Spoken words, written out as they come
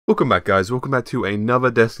Welcome back, guys. Welcome back to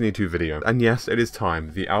another Destiny 2 video. And yes, it is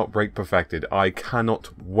time. The Outbreak perfected. I cannot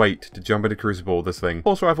wait to jump into Crucible with this thing.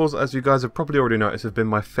 Pulse rifles, as you guys have probably already noticed, have been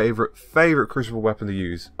my favorite Crucible weapon to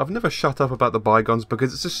use. I've never shut up about the Bygones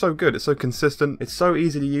because it's just so good. It's so consistent. It's so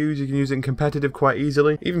easy to use. You can use it in competitive quite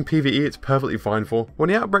easily. Even PvE, it's perfectly fine for. When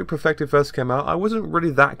the Outbreak perfected first came out, I wasn't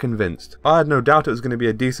really that convinced. I had no doubt it was going to be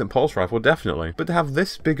a decent pulse rifle, definitely. But to have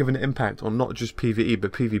this big of an impact on not just PvE,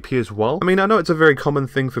 but PvP as well. I mean, I know it's a very common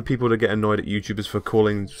thing for people to get annoyed at YouTubers for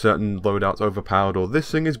calling certain loadouts overpowered, or this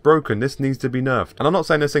thing is broken, this needs to be nerfed. And I'm not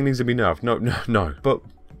saying this thing needs to be nerfed, no. But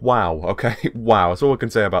wow, okay, wow, that's all I can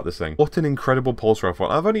say about this thing. What an incredible pulse rifle.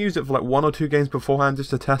 I've only used it for like 1 or 2 games beforehand just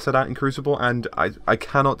to test it out in Crucible, and I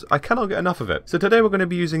cannot get enough of it. So today we're going to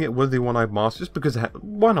be using it with the One-Eyed Mask, just because,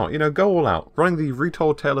 why not, you know, go all out. Running the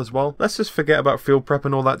retold tail as well. Let's just forget about field prep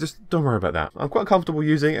and all that, just don't worry about that. I'm quite comfortable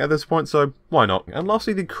using it at this point, so why not? And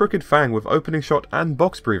lastly, the Crooked Fang with opening shot and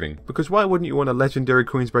box breathing, because why wouldn't you want a legendary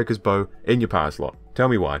Queensbreaker's bow in your power slot? Tell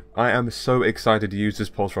me why. I am so excited to use this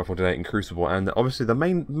pulse rifle today in Crucible, and obviously the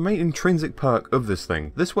main intrinsic perk of this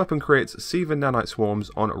thing. This weapon creates Seethe and Nanite swarms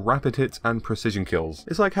on rapid hits and precision kills.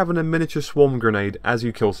 It's like having a miniature swarm grenade as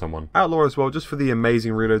you kill someone. Outlaw as well, just for the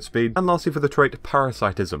amazing reload speed. And lastly for the trait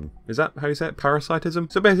Parasitism. Is that how you say it? Parasitism?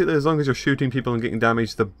 So basically, as long as you're shooting people and getting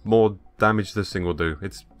damage, the more damage this thing will do.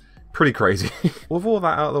 It's pretty crazy. With all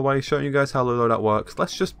that out of the way, showing you guys how the loadout works,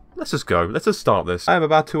 let's just go. Let's just start this. I am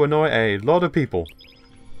about to annoy a lot of people.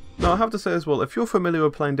 Now, I have to say as well, if you're familiar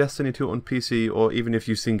with playing Destiny 2 on PC, or even if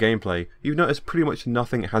you've seen gameplay, you've noticed pretty much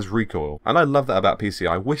nothing has recoil. And I love that about PC,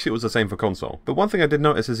 I wish it was the same for console. But one thing I did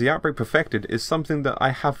notice is the Outbreak Perfected is something that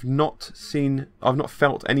I have not seen, I've not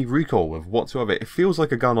felt any recoil with whatsoever. It feels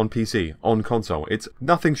like a gun on PC, on console. It's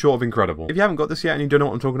nothing short of incredible. If you haven't got this yet and you don't know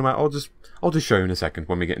what I'm talking about, I'll just show you in a second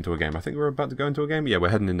when we get into a game. I think we're about to go into a game? Yeah, we're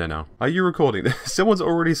heading in there now. Are you recording? Someone's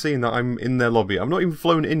already seen that I'm in their lobby. I'm not even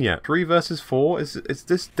flown in yet. 3 versus 4? Is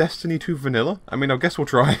this Destiny 2 vanilla? I mean, I guess we'll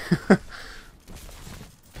try.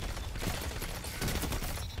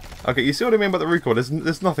 Okay, you see what I mean about the recoil?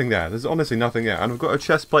 There's nothing there. There's honestly nothing there. And I've got a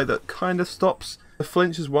chest plate that kind of stops the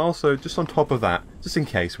flinch as well, so just on top of that, just in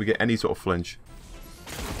case we get any sort of flinch.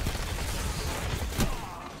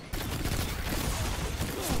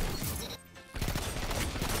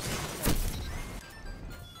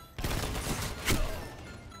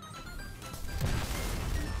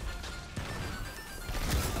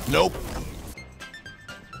 Nope.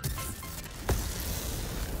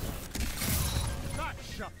 That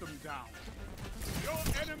shut them down. Your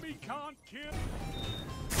enemy can't kill.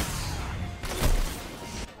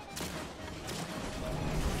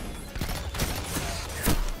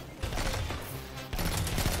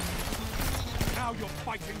 Now you're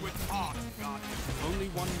fighting with heart, God. Only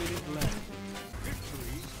 1 minute left.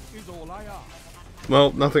 Victory is all I ask.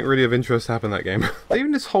 Well, nothing really of interest happened that game.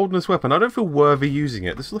 Even just holding this weapon, I don't feel worthy using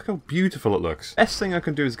it. Look how beautiful it looks. Best thing I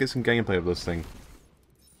can do is get some gameplay of this thing.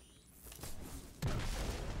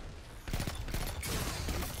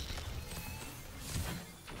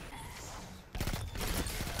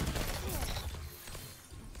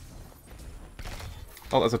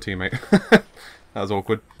 Oh, that's a teammate. That was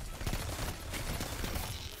awkward.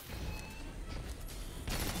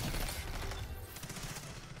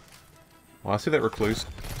 Oh, I see that recluse.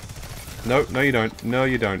 No, no you don't. No,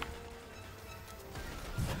 you don't.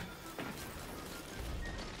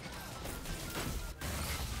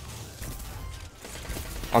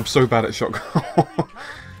 I'm so bad at shotgun.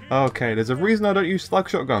 Okay, there's a reason I don't use slug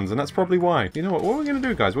shotguns, and that's probably why. You know what we're going to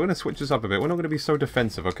do, guys? We're going to switch this up a bit. We're not going to be so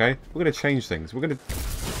defensive, okay? We're going to change things. We're going to...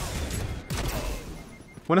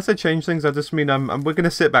 When I say change things, I just mean we're going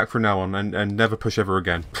to sit back from now on and never push ever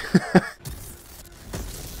again.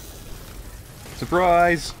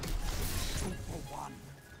 Surprise!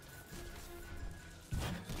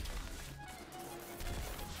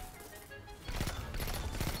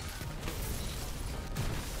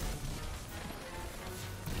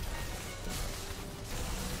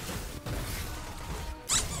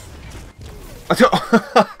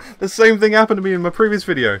 The same thing happened to me in my previous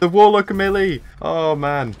video. The Warlock melee. Oh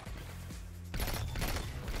man.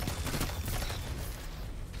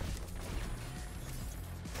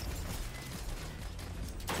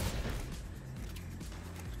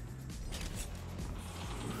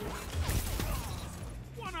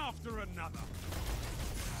 One after another.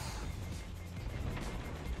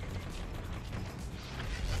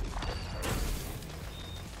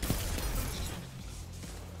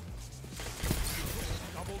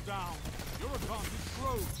 Double down. Your advantage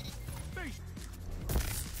grows. Face.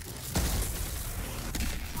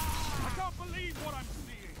 I can't believe what I'm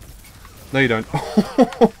seeing. No, you don't.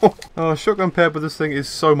 Oh, shotgun paired with this thing is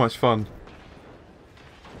so much fun.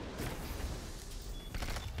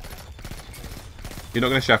 You're not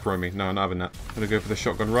going to chaperone me. No, I'm not having that. I'm going to go for the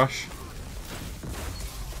shotgun rush.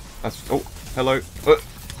 That's... Oh, hello.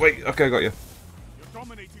 Wait, okay, I got you. You're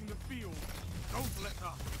dominating the field. Don't let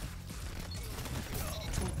up.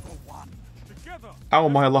 Two for one. Together. Ow,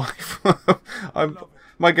 my life.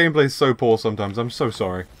 My gameplay is so poor sometimes. I'm so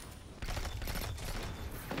sorry.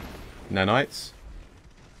 Nanites.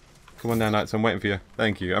 Come on, nanites. I'm waiting for you.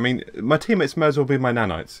 Thank you. I mean, my teammates may as well be my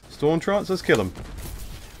nanites. Storm Trance, let's kill them.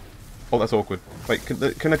 Oh, that's awkward. Wait,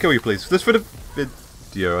 can I kill you, please? Just for the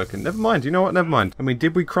video. I can. Never mind. You know what? Never mind. I mean,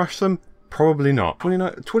 did we crush them? Probably not.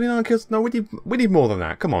 29 kills? No, we need more than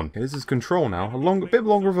that. Come on. Okay, this is Control now. A bit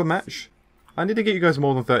longer of a match. I need to get you guys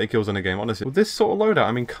more than 30 kills in a game, honestly. With this sort of loadout,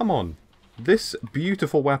 I mean, come on. This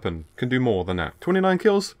beautiful weapon can do more than that. 29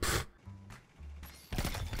 kills? Pfft.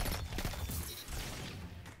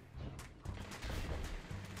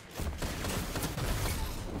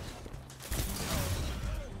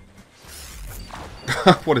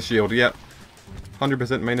 What a shield, yep.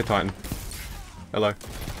 100% main of Titan. Hello.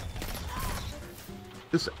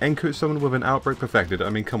 Just encourage someone with an Outbreak perfected. I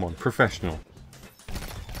mean, come on, professional.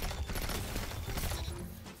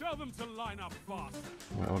 Tell them to line up fast.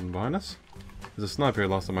 Wait, Holden behind us? There's a sniper here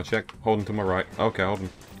last time I checked. Holden to my right. Okay, Holden.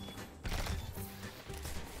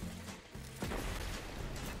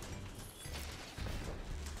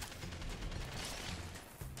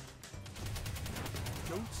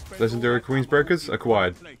 Legendary Queensbreakers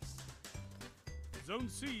acquired. Zone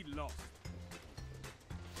C lost.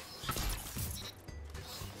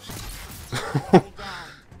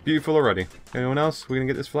 Beautiful already. Anyone else? We're gonna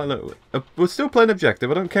get this flight. Look, we're still playing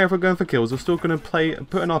objective. I don't care if we're going for kills. We're still gonna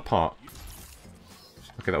put in our part.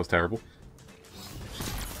 Okay, that was terrible.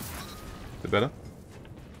 Bit better.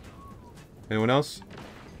 Anyone else?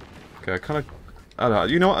 Okay, I kind of. I don't know.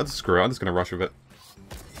 You know what? Screw it. I'm just gonna rush with it.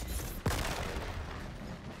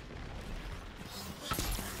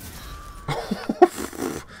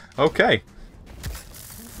 Okay.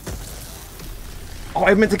 Oh,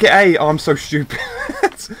 I meant to get A. Oh, I'm so stupid.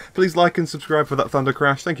 Please like and subscribe for that thunder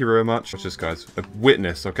crash. Thank you very much. Watch this, guys.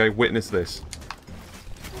 Witness, okay? Witness this.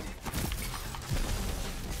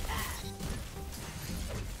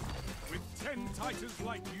 With 10 Titans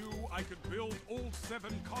like you, I could build all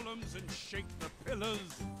 7 columns and shake the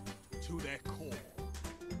pillars to their core.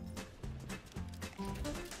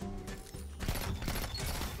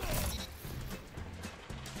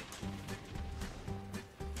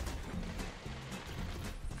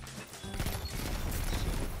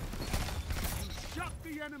 Shut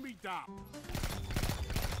the enemy down.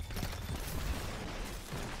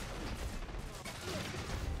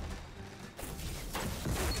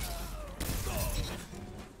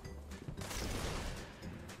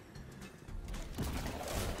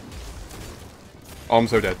 Oh, I'm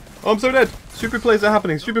so dead. Oh, I'm so dead. Stupid plays are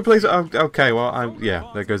happening. Stupid plays are... Okay, well, yeah,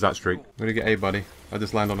 there goes that streak. I'm gonna get A, buddy. I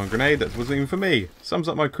just landed on a grenade. That wasn't even for me. Sums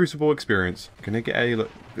up my Crucible experience. Gonna get A. Look,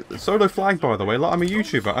 solo flag, by the way. Like, I'm a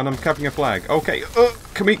YouTuber and I'm capping a flag. Okay,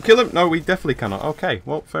 can we kill him? No, we definitely cannot. Okay,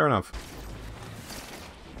 well, fair enough.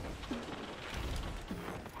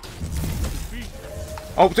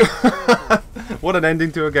 Oh, what an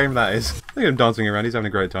ending to a game that is. Look at him dancing around. He's having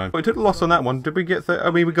a great time. We took the loss on that one. Did we get 30?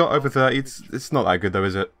 I mean, we got over 30. It's not that good, though,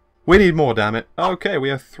 is it? We need more, damn it. Okay, we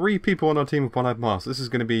have 3 people on our team with one-eyed mask. This is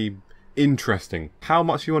going to be interesting. How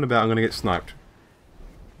much you want to bet I'm going to get sniped?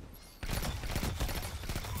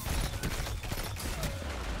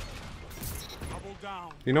 Double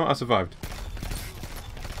down. You know what? I survived.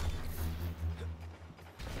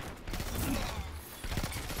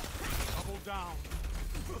 Double down.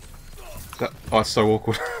 Oh, it's so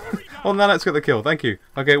awkward. Oh, now let's get the kill. Thank you.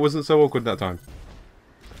 Okay, it wasn't so awkward that time.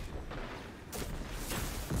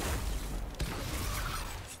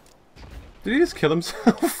 Did he just kill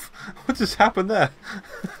himself? What just happened there?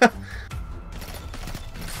 You're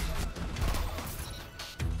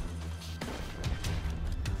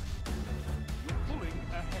pulling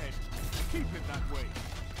ahead. Keep it that way.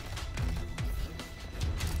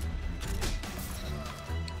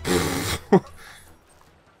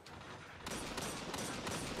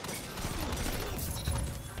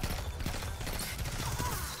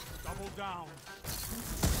 Double down.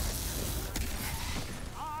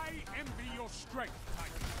 I envy your strength,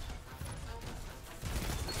 Titan.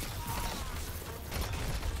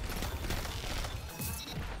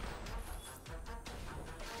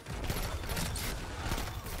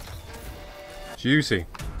 Juicy.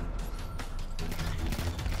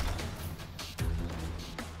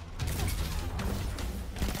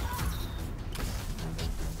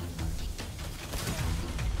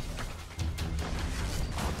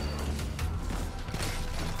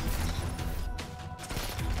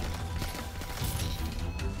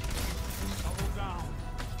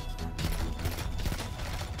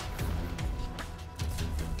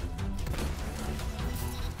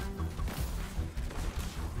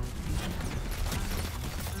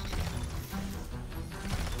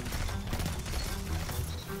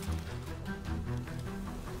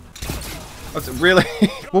 That's really...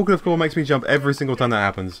 Walking of Claw makes me jump every single time that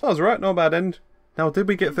happens. That was right, not a bad end. Now, did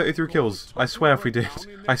we get 33 kills? I swear if we did.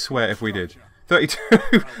 I swear if we did. 32!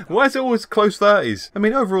 Why is it always close 30s? I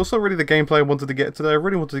mean, overall, it's not really the gameplay I wanted to get today. I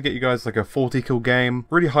really wanted to get you guys like a 40 kill game,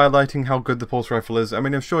 really highlighting how good the pulse rifle is. I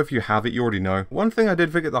mean, I'm sure if you have it, you already know. One thing I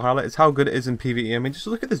did forget to highlight is how good it is in PvE. I mean, just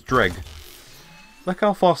look at this Dreg. Look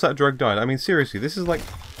how fast that Dreg died. I mean, seriously, this is like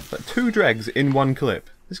 2 Dregs in one clip.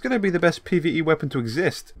 It's going to be the best PvE weapon to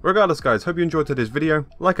exist. Regardless, guys, hope you enjoyed today's video.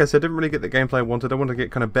 Like I said, I didn't really get the gameplay I wanted. I wanted to get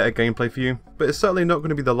kind of better gameplay for you. But it's certainly not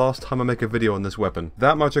going to be the last time I make a video on this weapon.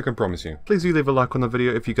 That much I can promise you. Please do leave a like on the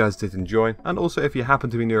video if you guys did enjoy. And also, if you happen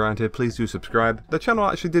to be new around here, please do subscribe. The channel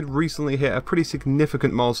actually did recently hit a pretty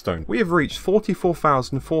significant milestone. We have reached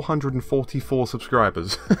 44,444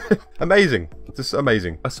 subscribers. Amazing. Just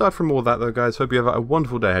amazing. Aside from all that though, guys, hope you have a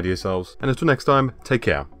wonderful day ahead of yourselves. And until next time, take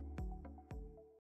care.